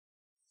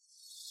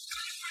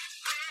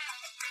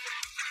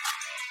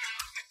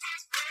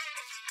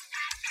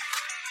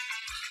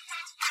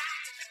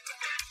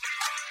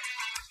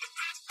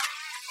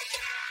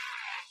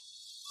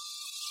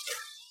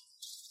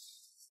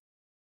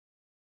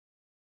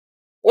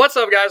What's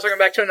up, guys? Welcome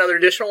back to another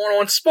edition of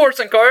 101 Sports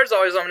and Cards.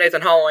 Always, I'm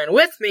Nathan Holloway, and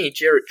with me,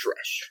 Jared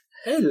Dresch.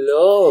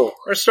 Hello.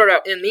 We're going to start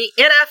out in the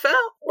NFL,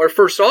 where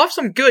first off,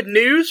 some good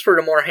news for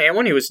Damar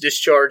Hamlin. He was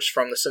discharged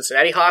from the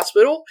Cincinnati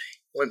hospital,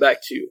 went back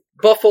to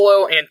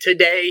Buffalo, and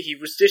today he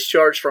was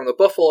discharged from the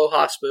Buffalo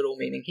hospital,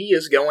 meaning he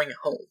is going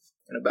home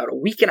in about a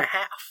week and a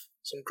half.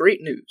 Some great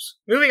news.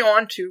 Moving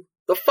on to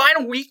the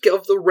final week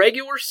of the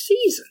regular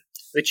season.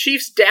 The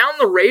Chiefs down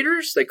the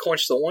Raiders. They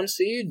clinched the 1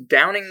 seed.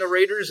 Downing the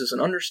Raiders is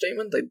an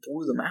understatement. They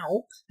blew them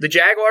out. The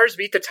Jaguars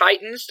beat the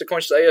Titans to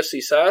clinch the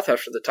AFC South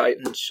after the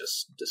Titans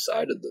just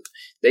decided that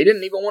they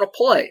didn't even want to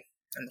play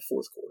in the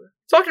fourth quarter.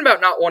 Talking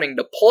about not wanting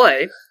to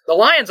play, the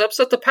Lions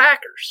upset the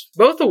Packers,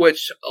 both of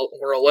which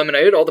were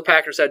eliminated. All the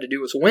Packers had to do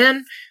was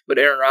win, but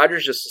Aaron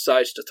Rodgers just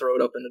decides to throw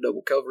it up into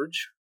double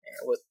coverage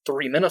with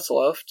 3 minutes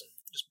left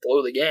and just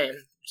blow the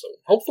game. So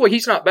hopefully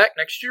he's not back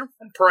next year.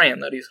 I'm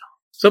praying that he's not.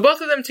 So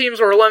both of them teams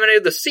were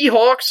eliminated. The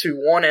Seahawks, who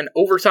won in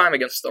overtime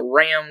against the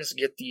Rams,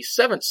 get the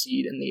 7th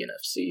seed in the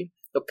NFC.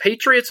 The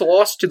Patriots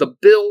lost to the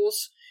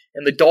Bills,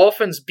 and the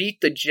Dolphins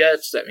beat the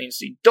Jets. That means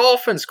the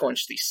Dolphins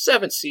clinched the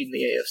 7th seed in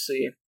the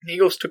AFC. The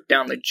Eagles took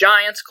down the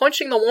Giants,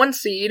 clinching the 1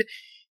 seed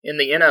in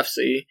the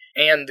NFC.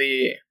 And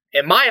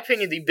in my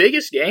opinion, the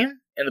biggest game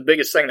and the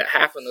biggest thing that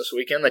happened this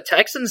weekend, the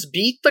Texans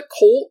beat the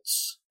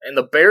Colts. And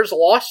the Bears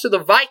lost to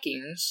the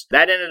Vikings.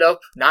 That ended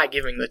up not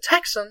giving the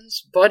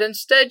Texans, but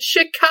instead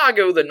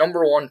Chicago the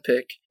number 1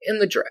 pick in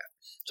the draft.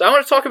 So I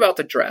want to talk about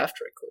the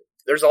draft right quick.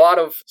 There's a lot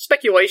of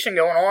speculation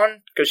going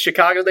on because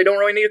Chicago, they don't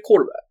really need a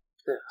quarterback.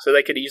 Yeah. So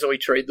they could easily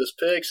trade this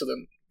pick. So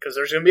then, because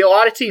there's going to be a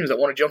lot of teams that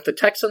want to jump the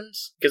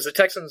Texans because the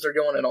Texans are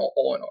going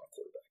all in on a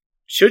quarterback.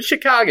 Should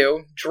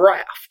Chicago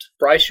draft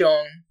Bryce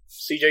Young,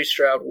 C.J.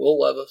 Stroud, Will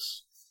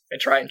Levis, and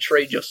try and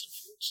trade Justin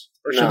Fields?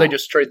 Or should they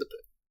just trade the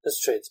pick?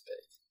 Let's trade the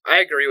pick. I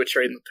agree with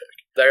trading the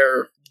pick.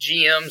 Their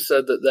GM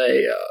said that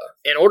they,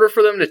 in order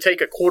for them to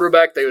take a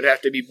quarterback, they would have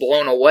to be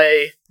blown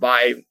away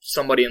by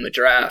somebody in the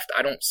draft.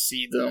 I don't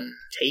see them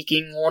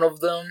taking one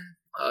of them.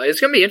 It's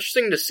going to be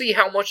interesting to see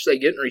how much they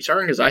get in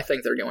return, because I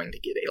think they're going to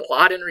get a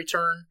lot in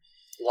return.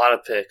 A lot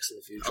of picks in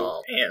the future.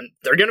 And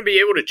they're going to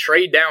be able to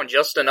trade down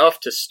just enough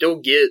to still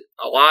get,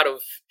 a lot of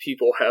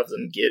people have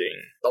them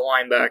getting the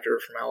linebacker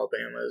from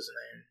Alabama, his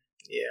name.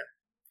 Yeah.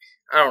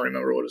 I don't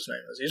remember what his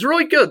name is. He's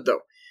really good,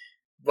 though.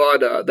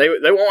 But they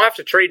won't have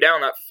to trade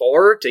down that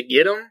far to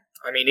get him.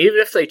 I mean, even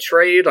if they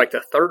trade like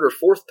the 3rd or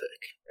 4th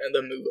pick and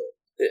then move up.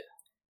 Yeah.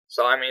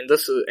 So, I mean,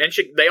 this is... And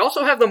they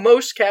also have the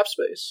most cap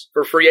space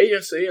for free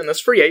agency, and this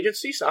free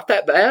agency is not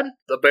that bad.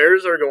 The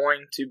Bears are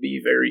going to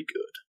be very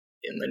good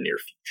in the near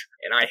future.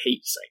 And I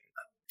hate saying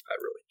that. I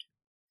really do.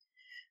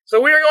 So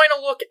we are going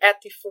to look at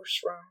the first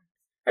round.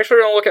 Actually,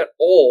 we're going to look at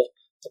all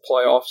the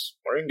playoffs.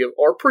 We're going to give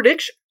our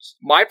predictions.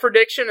 My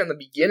prediction in the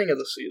beginning of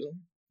the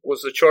season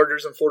was the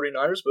Chargers and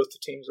 49ers. Both the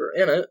teams are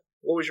in it.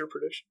 What was your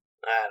prediction?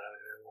 I don't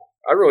remember.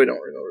 I really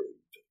don't remember.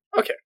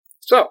 Okay,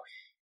 so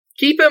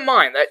keep in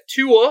mind that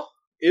Tua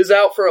is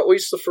out for at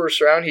least the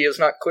first round. He has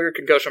not cleared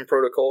concussion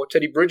protocol.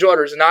 Teddy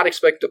Bridgewater is not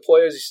expected to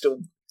play as he's still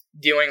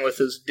dealing with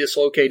his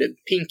dislocated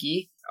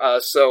pinky.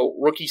 So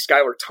rookie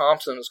Skylar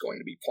Thompson is going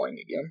to be playing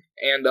again.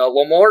 And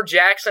Lamar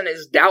Jackson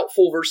is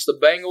doubtful versus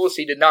the Bengals.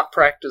 He did not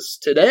practice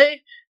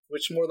today,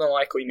 which more than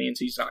likely means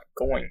he's not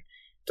going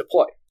to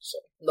play. So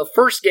the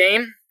first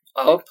game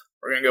up,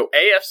 we're going to go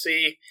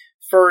AFC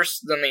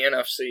first, then the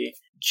NFC.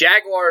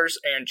 Jaguars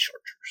and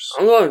Chargers.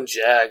 I'm going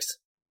Jags.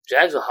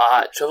 Jags are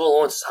hot. Trevor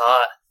Lawrence is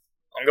hot.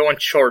 I'm going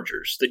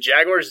Chargers. The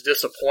Jaguars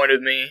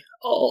disappointed me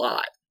a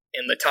lot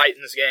in the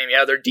Titans game.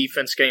 Yeah, their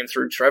defense came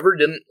through. Trevor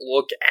didn't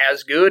look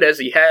as good as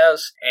he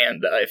has,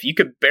 and if you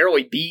could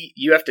barely beat,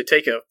 you have to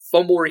take a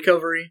fumble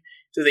recovery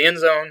to the end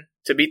zone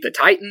to beat the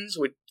Titans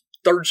with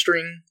 3rd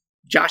string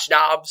Josh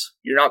Dobbs.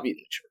 You're not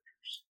beating the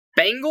Chargers.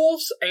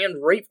 Bengals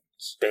and Ravens.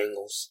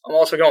 Bengals. I'm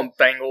also going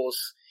Bengals.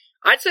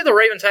 I'd say the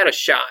Ravens had a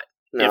shot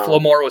if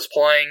Lamar was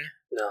playing.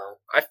 No.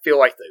 I feel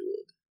like they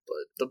would.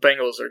 But the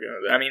Bengals are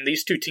going to... I mean,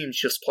 these two teams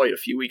just played a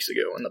few weeks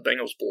ago, and the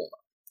Bengals blew them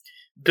up.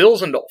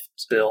 Bills and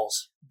Dolphins.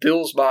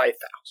 Bills by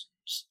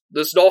thousands.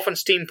 This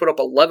Dolphins team put up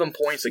 11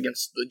 points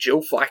against the Joe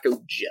Flacco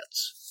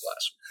Jets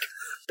last week.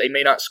 They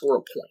may not score a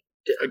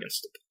point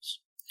against the Bills.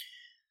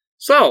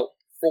 So,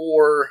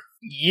 for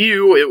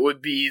you, it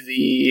would be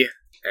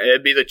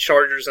the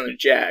Chargers and the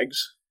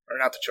Jags. Or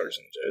not the Chargers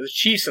and the Jags. The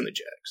Chiefs and the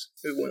Jags.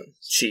 Who wins?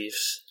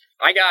 Chiefs.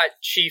 I got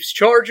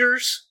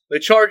Chiefs-Chargers. The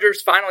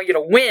Chargers finally get a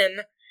win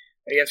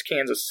against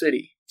Kansas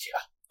City.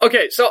 Yeah.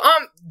 Okay, so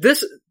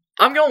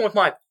I'm going with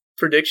my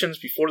predictions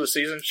before the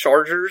season.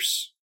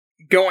 Chargers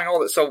going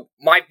all this. So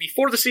my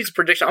before the season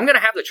prediction, I'm going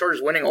to have the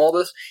Chargers winning all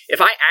this. If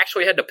I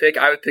actually had to pick,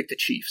 I would pick the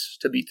Chiefs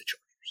to beat the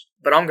Chargers.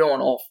 But I'm going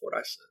off what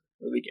I said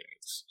at the beginning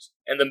of the season.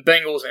 And then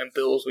Bengals and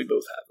Bills, we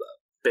both have that.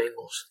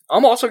 Bengals.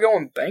 I'm also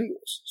going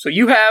Bengals. So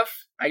you have,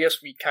 I guess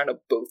we kind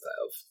of both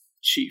have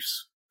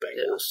Chiefs,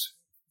 Bengals.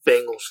 Yeah.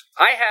 Bengals.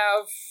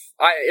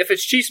 If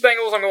it's Chiefs,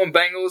 Bengals, I'm going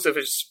Bengals. If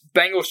it's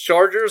Bengals,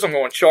 Chargers, I'm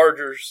going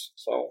Chargers.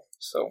 So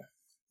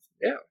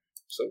yeah.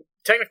 So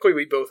technically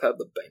we both have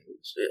the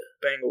Bengals. Yeah.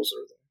 Bengals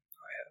are the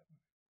I have.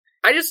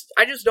 I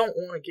just don't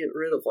want to get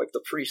rid of, like,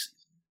 the preseason.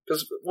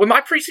 Because with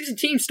my preseason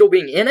team still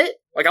being in it,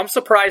 like, I'm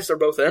surprised they're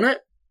both in it,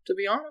 to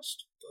be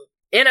honest.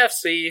 But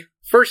NFC,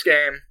 first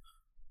game,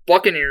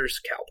 Buccaneers,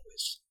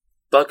 Cowboys.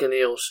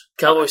 Buccaneers.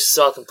 Cowboys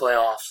suck in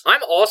playoffs.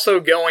 I'm also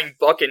going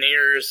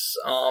Buccaneers.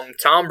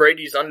 Tom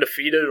Brady's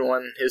undefeated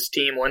when his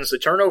team wins the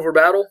turnover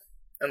battle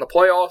in the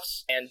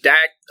playoffs. And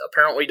Dak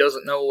apparently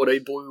doesn't know what a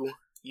blue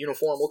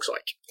uniform looks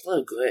like.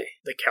 Oh, great.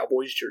 The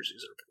Cowboys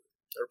jerseys are blue.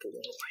 They're blue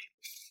and white.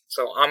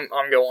 So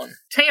I'm going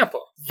Tampa.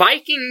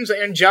 Vikings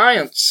and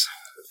Giants.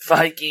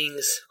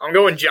 Vikings. I'm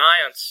going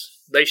Giants.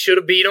 They should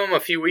have beat them a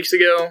few weeks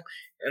ago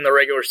in the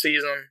regular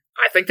season.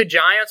 I think the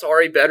Giants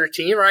are a better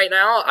team right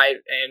now.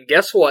 And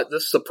guess what?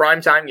 This is a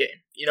primetime game.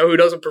 You know who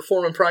doesn't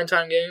perform in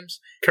primetime games?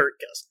 Kirk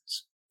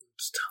Cousins.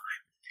 It's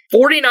time.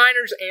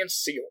 49ers and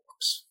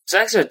Seahawks. It's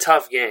actually a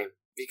tough game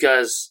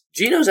because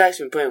Geno's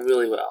actually been playing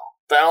really well.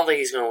 But I don't think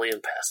he's going to lead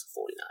him past the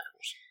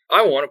 49ers.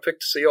 I want to pick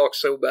the Seahawks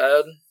so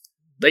bad.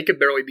 They could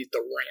barely beat the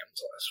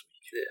Rams last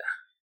week.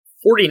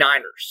 Yeah.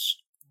 49ers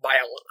by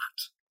a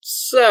lot.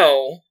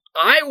 So,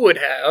 I would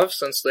have,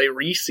 since they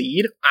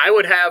reseed, I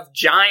would have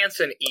Giants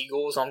and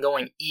Eagles. I'm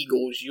going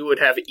Eagles. You would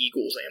have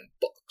Eagles and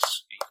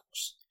Bucks.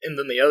 Eagles. And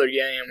then the other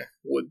game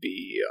would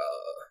be,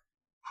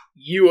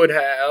 you would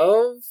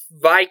have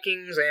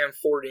Vikings and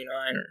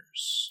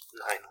 49ers.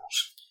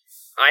 Niners.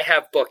 I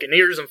have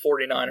Buccaneers and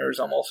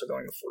 49ers. I'm also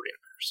going to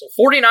 49ers. So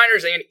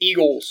 49ers and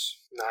Eagles.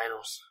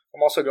 Niners.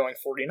 I'm also going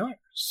 49ers.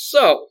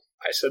 So,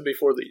 I said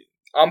before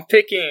I'm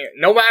picking,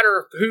 no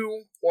matter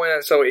who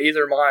wins, so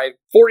either my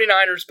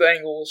 49ers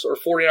Bengals or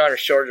 49ers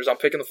Chargers, I'm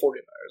picking the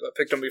 49ers. I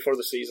picked them before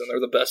the season.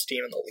 They're the best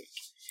team in the league.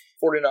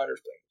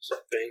 49ers Bengals.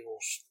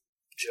 Bengals.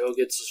 Joe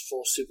gets his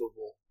full Super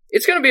Bowl.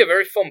 It's going to be a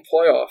very fun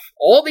playoff.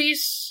 All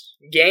these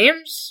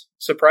games,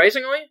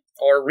 surprisingly,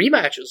 are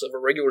rematches of a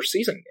regular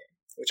season game,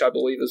 which I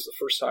believe is the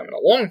first time in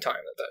a long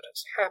time that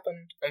has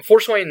happened.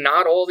 Unfortunately,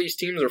 not all these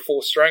teams are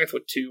full strength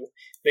with two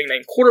big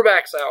name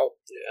quarterbacks out.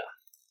 Yeah.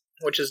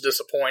 Which is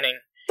disappointing.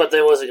 But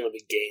there wasn't going to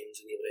be games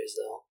anyways,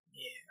 though.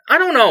 Yeah. I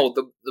don't know.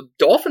 The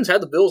Dolphins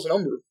had the Bills'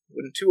 number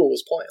when Tua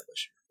was playing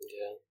this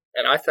year. Yeah.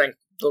 And I think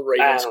the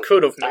Ravens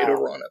could have made a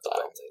run at the I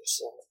don't think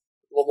so.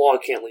 Lamar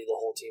can't lead the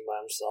whole team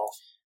by himself.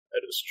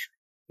 That is true.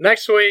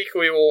 Next week,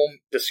 we will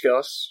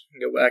discuss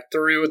and go back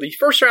through the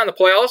first round of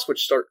the playoffs,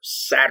 which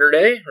starts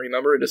Saturday.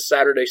 Remember, it is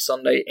Saturday,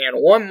 Sunday,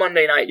 and one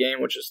Monday night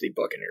game, which is the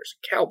Buccaneers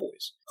and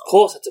Cowboys. Of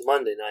course, it's a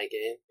Monday night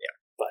game. Yeah.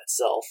 By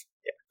itself.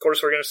 Yeah. Of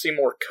course, we're going to see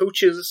more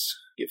coaches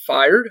get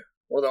fired,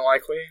 more than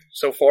likely.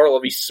 So far,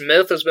 Lovie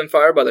Smith has been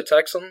fired by the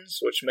Texans,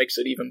 which makes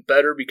it even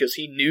better because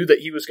he knew that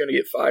he was going to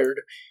get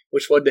fired,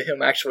 which led to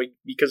him actually,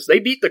 because they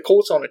beat the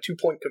Colts on a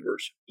 2-point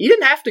conversion. He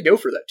didn't have to go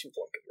for that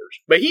 2-point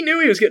conversion, but he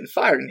knew he was getting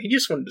fired, and he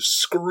just wanted to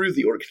screw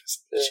the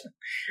organization.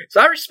 Yeah.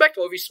 So I respect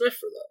Lovie Smith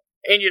for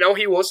that. And,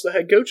 he was the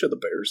head coach of the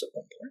Bears at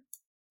one point.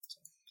 So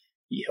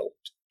he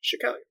helped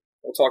Chicago.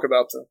 We'll talk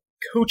about the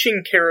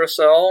coaching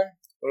carousel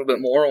a little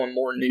bit more when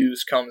more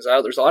news comes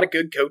out. There's a lot of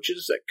good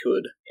coaches that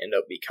could end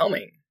up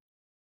becoming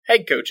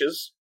head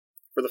coaches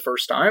for the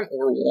first time,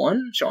 or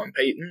one, Sean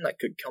Payton, that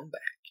could come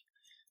back.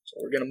 So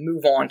we're going to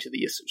move on to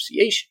the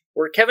association,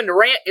 where Kevin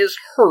Durant is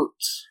hurt.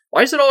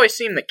 Why does it always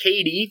seem that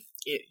KD,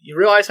 you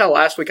realize how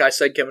last week I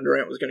said Kevin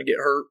Durant was going to get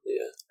hurt?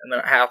 Yeah. And then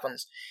it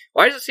happens.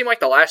 Why does it seem like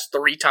the last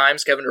 3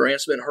 times Kevin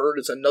Durant's been hurt,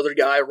 it's another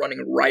guy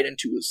running right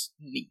into his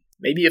knee?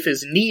 Maybe if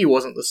his knee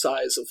wasn't the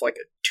size of like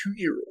a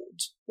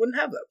 2-year-old, wouldn't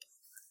have that.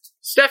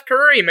 Steph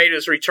Curry made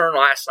his return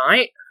last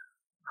night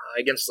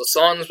against the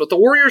Suns, but the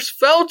Warriors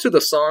fell to the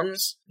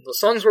Suns. The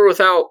Suns were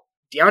without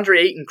DeAndre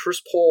Ayton,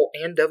 Chris Paul,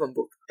 and Devin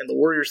Booker, and the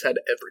Warriors had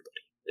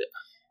everybody. Yeah.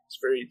 It's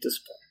very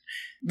disappointing.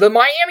 The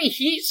Miami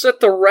Heat set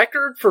the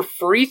record for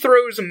free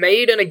throws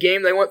made in a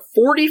game. They went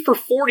 40 for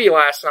 40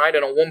 last night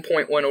in a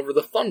 1-point win over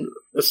the Thunder.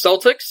 The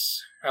Celtics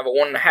have a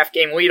 1.5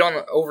 game lead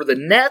over the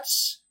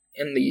Nets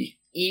in the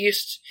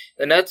East.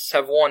 The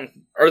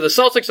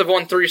Celtics have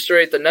won 3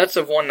 straight. The Nets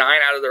have won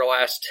 9 out of their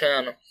last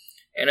 10.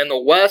 And in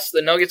the West,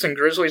 the Nuggets and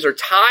Grizzlies are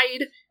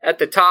tied at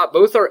the top.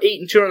 Both are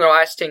 8-2 in their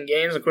last 10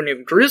 games, including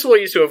the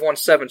Grizzlies, who have won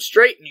 7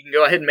 straight. And you can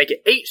go ahead and make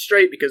it 8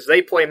 straight because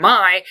they play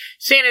my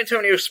San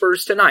Antonio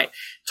Spurs tonight.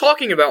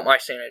 Talking about my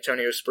San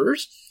Antonio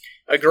Spurs,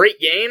 a great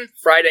game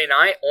Friday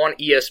night on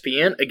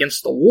ESPN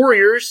against the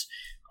Warriors.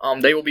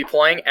 They will be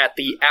playing at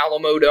the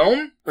Alamo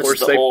Dome. Which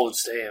is the old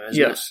stadium, isn't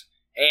it? Yes.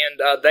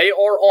 And they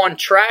are on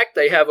track.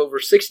 They have over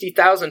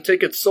 60,000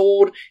 tickets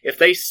sold. If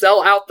they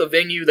sell out the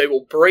venue, they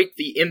will break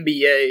the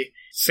NBA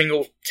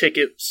single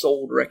ticket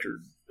sold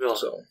record. Really?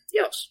 So,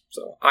 yes.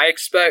 So, I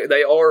expect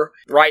they are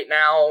right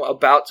now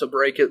about to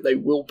break it. They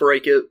will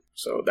break it.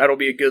 So, that'll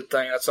be a good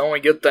thing. That's the only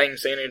good thing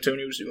San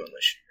Antonio's doing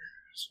this year.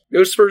 So,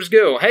 go Spurs,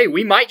 go. Hey,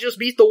 we might just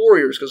beat the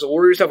Warriors because the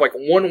Warriors have like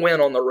 1 win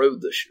on the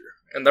road this year.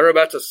 And they're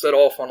about to set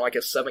off on like a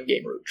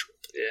 7-game road trip.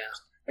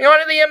 Yeah. On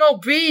to the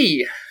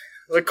MLB.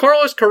 The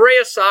Carlos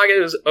Correa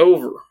saga is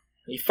over.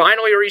 He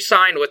finally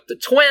re-signed with the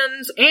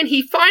Twins, and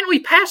he finally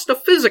passed a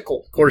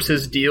physical. Of course,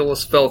 his deal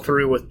has fell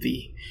through with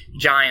the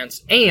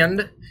Giants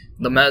and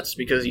the Mets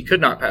because he could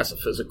not pass a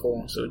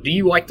physical. So, do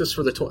you like this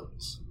for the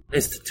Twins?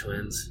 It's the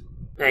Twins.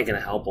 Ain't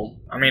gonna help them.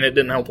 I mean, it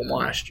didn't help them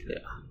last year. Yeah.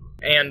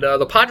 And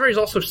the Padres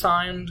also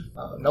signed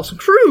Nelson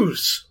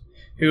Cruz,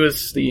 who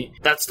is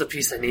That's the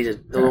piece I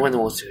needed. The win the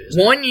World Series.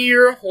 1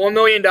 year, $1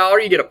 million.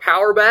 You get a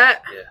power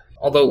bat. Yeah.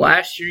 Although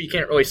last year you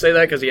can't really say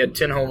that because he had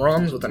 10 home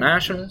runs with the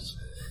Nationals.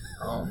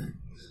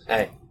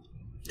 Hey,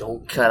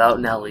 don't cut out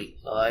Nelly.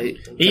 All right.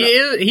 He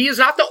is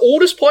not the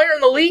oldest player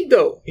in the league,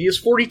 though. He is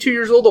 42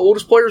 years old. The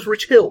oldest player is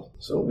Rich Hill.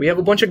 So we have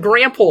a bunch of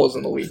grandpas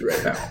in the league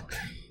right now.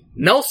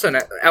 Nelson,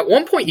 at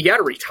one point, you got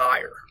to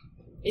retire.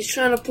 He's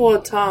trying to pull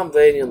a Tom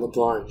Brady and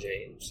LeBron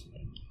James,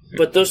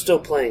 but they're still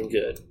playing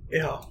good.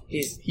 Yeah,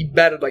 he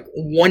batted like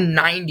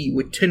 190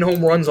 with 10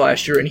 home runs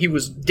last year, and he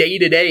was day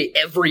to day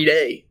every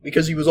day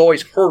because he was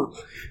always hurt.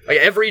 Like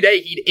every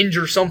day he'd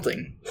injure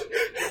something.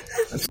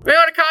 We're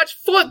on to college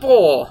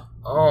football.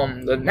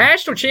 The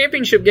national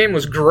championship game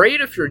was great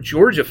if you're a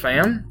Georgia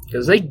fan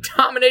because they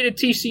dominated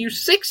TCU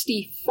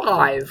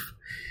 65-7.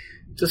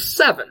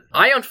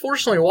 I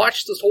unfortunately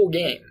watched this whole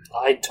game.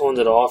 I turned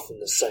it off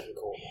in the second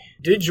quarter.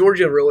 Did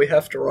Georgia really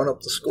have to run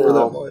up the score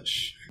that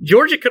much?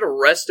 Georgia could have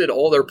rested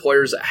all their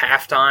players at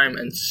halftime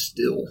and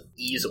still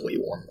easily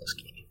won this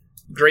game.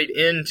 Great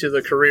end to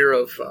the career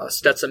of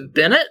Stetson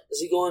Bennett.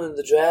 Is he going in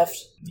the draft?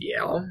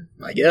 Yeah,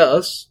 I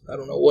guess. I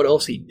don't know what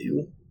else he'd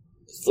do.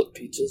 Flip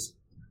pizzas.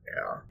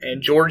 Yeah.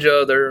 And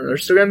Georgia, they're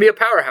still going to be a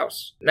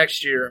powerhouse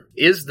next year.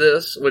 Is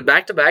this, with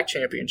back-to-back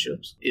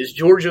championships, is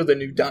Georgia the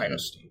new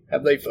dynasty?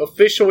 Have they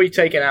officially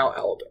taken out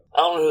Alabama? I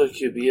don't know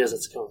who the QB is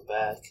that's coming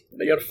back.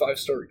 They got a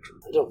 5-star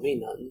recruit. I don't mean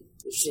nothing.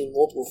 We've seen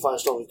multiple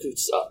 5-star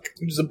recruits suck.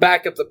 He was the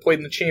backup that played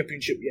in the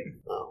championship game.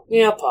 Oh.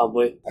 Yeah,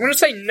 probably. I'm going to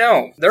say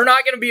no. They're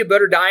not going to be a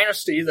better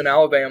dynasty than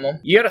Alabama.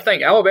 You got to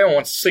think, Alabama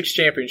won 6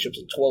 championships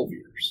in 12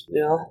 years.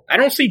 Yeah. I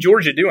don't see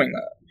Georgia doing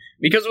that.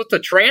 Because with the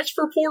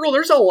transfer portal,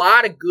 there's a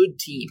lot of good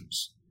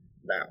teams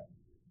now.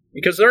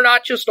 Because they're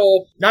not just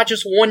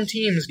one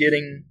team's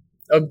getting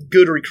a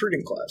good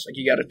recruiting class. Like,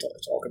 you got to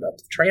talk about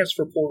the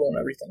transfer portal and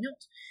everything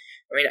else.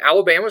 I mean,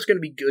 Alabama's going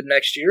to be good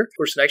next year. Of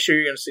course, next year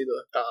you're going to see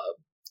the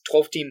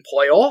 12-team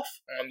playoff.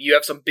 You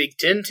have some Big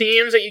Ten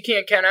teams that you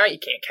can't count out. You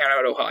can't count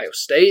out Ohio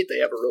State. They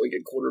have a really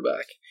good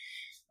quarterback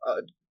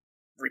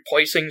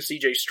replacing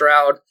C.J.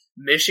 Stroud.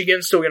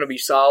 Michigan's still going to be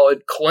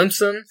solid.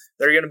 Clemson,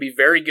 they're going to be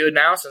very good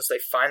now since they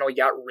finally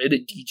got rid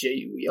of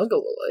DJ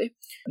Uiagalelei.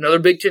 Another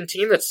Big Ten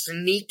team that's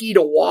sneaky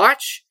to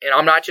watch, and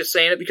I'm not just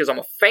saying it because I'm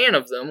a fan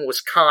of them,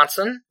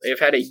 Wisconsin. They've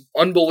had an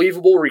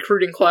unbelievable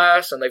recruiting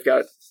class, and they've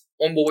got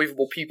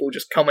unbelievable people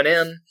just coming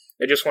in.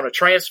 They just want to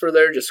transfer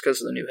there just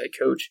because of the new head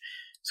coach.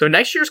 So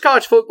next year's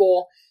college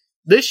football,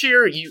 this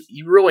year, you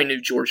really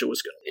knew Georgia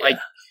was going to. Like,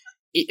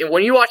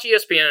 when you watch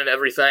ESPN and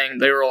everything,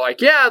 they were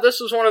like, yeah, this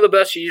was one of the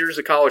best years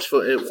of college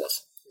football. It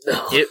wasn't.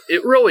 No.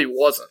 It really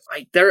wasn't.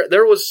 Like,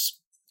 there was...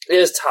 It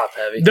is top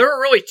heavy. There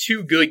were really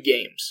 2 good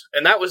games,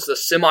 and that was the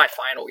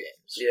semifinal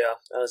games. Yeah,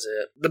 that was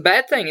it. The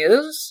bad thing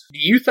is, do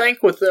you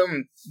think with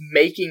them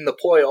making the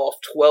playoff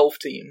 12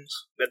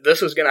 teams, that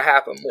this is going to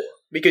happen more?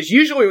 Because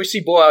usually we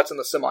see blowouts in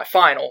the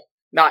semifinal,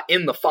 not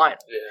in the final.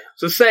 Yeah.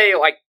 So say,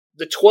 like,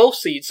 the 12th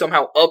seed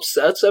somehow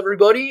upsets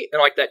everybody,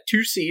 and, like, that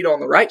 2 seed on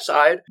the right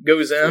side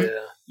goes in.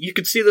 Yeah. You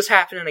could see this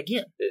happening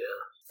again. Yeah.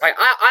 Like,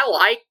 I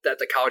like that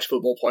the college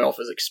football playoff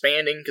is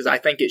expanding, because I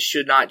think it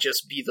should not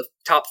just be the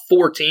top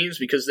 4 teams,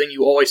 because then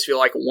you always feel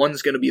like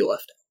one's going to be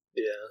left out.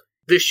 Yeah.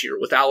 This year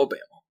with Alabama.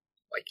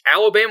 Like,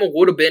 Alabama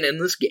would have been in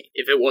this game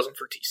if it wasn't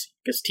for TCU,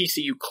 because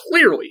TCU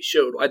clearly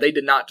showed why they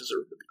did not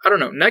deserve to be. I don't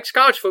know. Next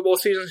college football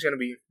season is going to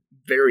be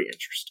very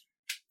interesting.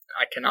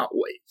 I cannot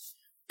wait.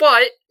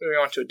 But, moving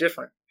on to a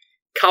different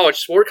college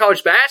sport,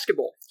 college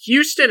basketball.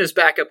 Houston is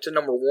back up to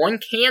number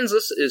 1.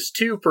 Kansas is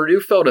 2. Purdue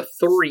fell to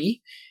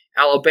 3.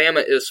 Alabama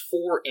is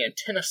 4. And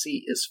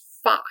Tennessee is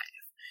 5.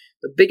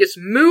 The biggest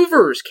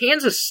movers,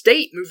 Kansas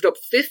State moved up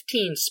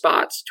 15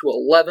 spots to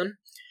 11.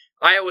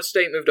 Iowa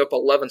State moved up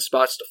 11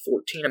 spots to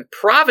 14. And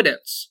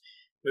Providence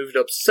moved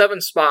up 7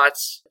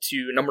 spots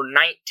to number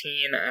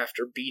 19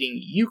 after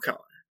beating UConn.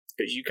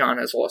 Because UConn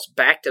has lost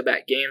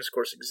back-to-back games. Of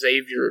course,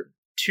 Xavier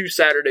 2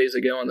 Saturdays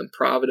ago, and then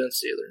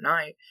Providence the other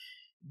night.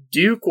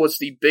 Duke was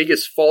the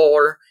biggest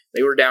faller.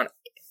 They were down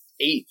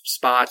 8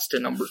 spots to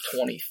number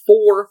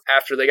 24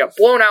 after they got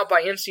blown out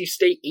by NC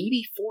State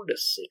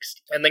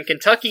 84-60. And then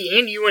Kentucky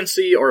and UNC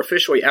are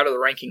officially out of the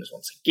rankings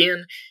once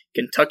again.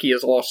 Kentucky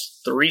has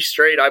lost 3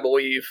 straight, I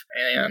believe,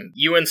 and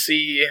UNC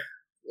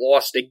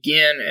lost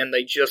again, and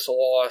they just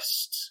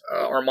lost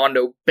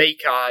Armando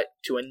Bacot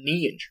to a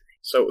knee injury.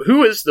 So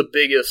who is the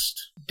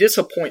biggest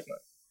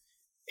disappointment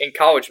in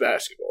college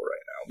basketball right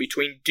now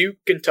between Duke,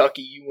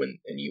 Kentucky, and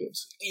UNC?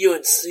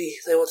 UNC.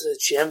 They went to the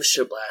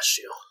championship last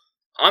year.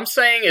 I'm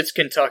saying it's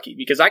Kentucky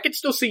because I could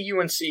still see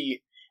UNC,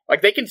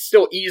 like they can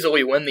still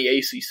easily win the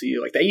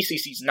ACC. Like the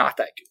ACC's not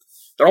that good.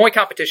 Their only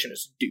competition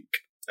is Duke,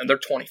 and they're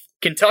 20.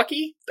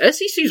 Kentucky, the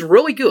SEC's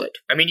really good.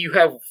 I mean, you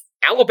have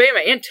Alabama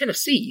and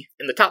Tennessee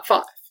in the top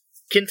 5.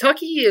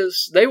 Kentucky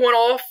they went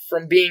off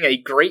from being a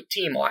great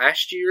team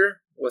last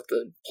year with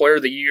the Player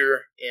of the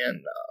Year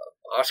in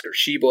Oscar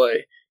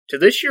Tshiebwe to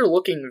this year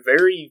looking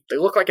they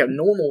look like a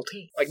normal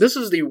team. Like this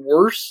is the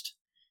worst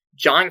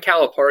John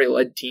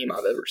Calipari-led team I've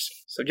ever seen.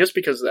 So just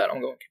because of that,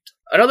 I'm going Kentucky.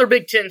 Another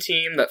Big Ten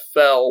team that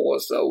fell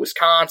was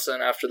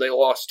Wisconsin after they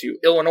lost to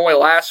Illinois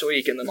last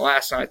week, and then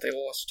last night they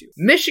lost to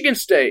Michigan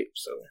State.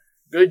 So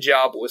good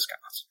job,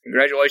 Wisconsin.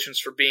 Congratulations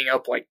for being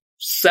up like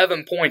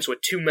 7 points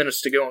with 2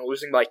 minutes to go and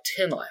losing by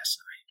 10 last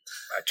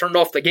night. I turned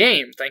off the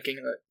game thinking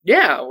that,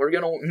 yeah, we're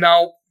going to...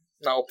 No,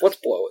 let's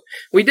blow it.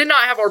 We did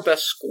not have our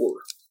best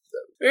score.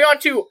 Moving on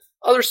to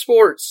other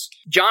sports.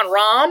 John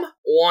Rahm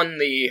won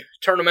the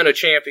Tournament of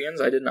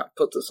Champions. I did not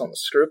put this on the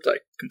script. I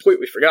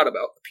completely forgot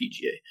about the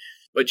PGA.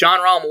 But John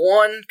Rahm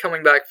won,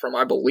 coming back from,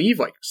 I believe,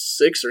 like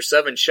 6 or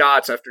 7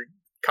 shots after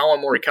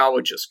Colin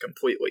Morikawa just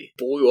completely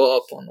blew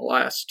up on the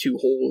last 2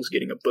 holes,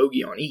 getting a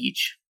bogey on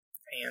each.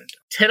 And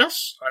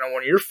tennis, I know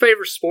one of your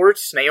favorite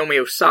sports, Naomi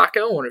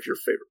Osaka, one of your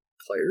favorite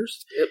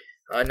players.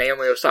 Yep.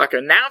 Naomi Osaka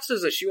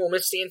announces that she will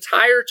miss the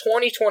entire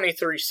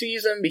 2023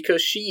 season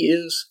because she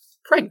is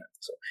pregnant.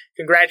 So,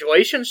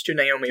 congratulations to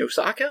Naomi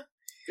Osaka.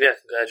 Yeah,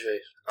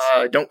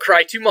 congratulations. Don't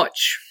cry too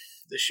much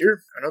this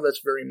year. I know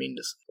that's very mean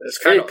to say. It's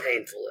very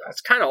painful.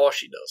 That's kind of all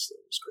she does,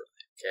 though, is cry.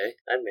 Okay,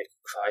 I'd make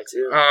her cry,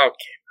 too.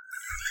 Okay.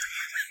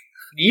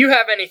 Do you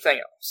have anything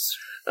else?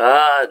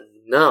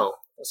 No.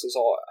 This is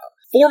all I have.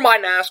 For my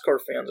NASCAR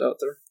fans out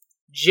there,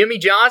 Jimmy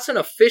Johnson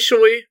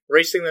officially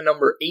racing the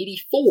number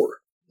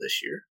 84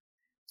 this year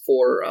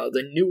for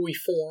the newly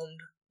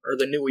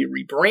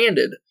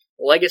rebranded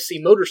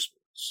Legacy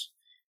Motorsports.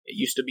 It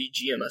used to be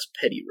GMS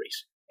Petty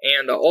Racing.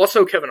 And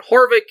also Kevin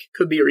Harvick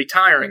could be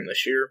retiring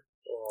this year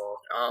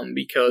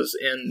because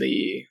in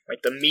the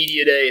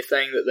media day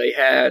thing that they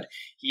had,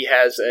 he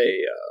has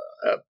a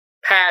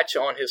patch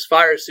on his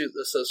fire suit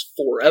that says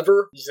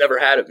forever. He's never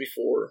had it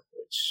before,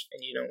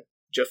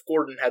 Jeff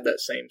Gordon had that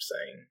same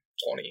saying,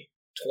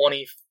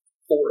 2020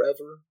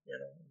 forever,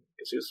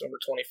 because he was number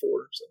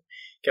 24. So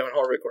Kevin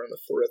Harvick wearing the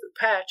forever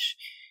patch.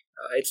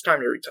 It's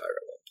time to retire.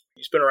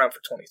 He's been around for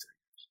 23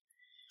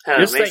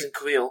 years.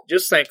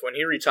 Just think, when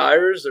he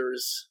retires,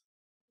 there's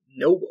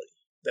nobody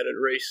that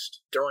had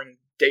raced during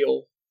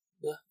Dale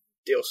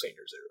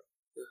Senior's era.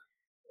 Yeah.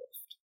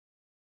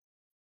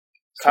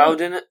 Kyle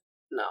didn't?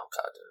 No,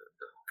 Kyle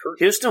didn't.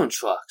 He was doing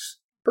trucks.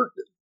 Kurt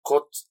did.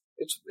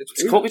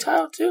 It's Colby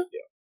Tyler too?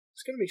 Yeah.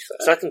 It's going to be sad.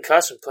 So I can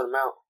cuss and put him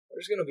out.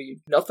 There's going to be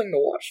nothing to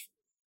watch.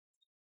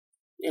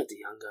 You have the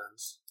young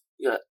guns.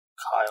 You got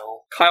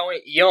Kyle. Kyle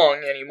ain't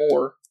young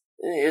anymore.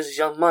 Yeah, he has his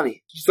young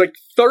money. He's like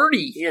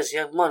 30. He has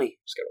young money.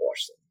 Just got to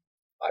watch them.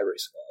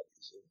 iRacing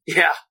Live.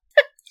 Yeah.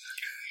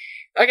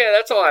 Okay,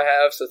 that's all I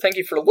have. So thank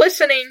you for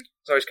listening.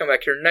 As always, come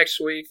back here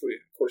next week. We,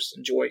 of course,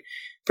 enjoy a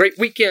great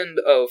weekend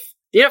of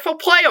the NFL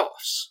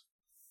playoffs.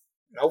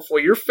 And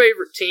hopefully your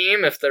favorite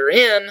team, if they're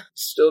in, is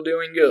still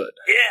doing good.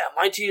 Yeah,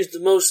 my team is the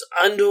most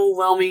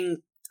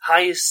underwhelming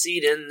highest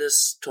seed in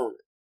this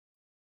tournament.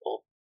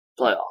 Well,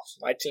 playoffs.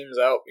 My team's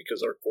out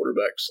because our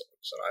quarterback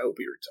sucks, and I hope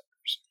he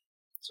retires.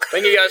 So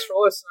thank you guys for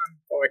listening.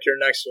 I'll be here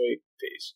next week. Peace.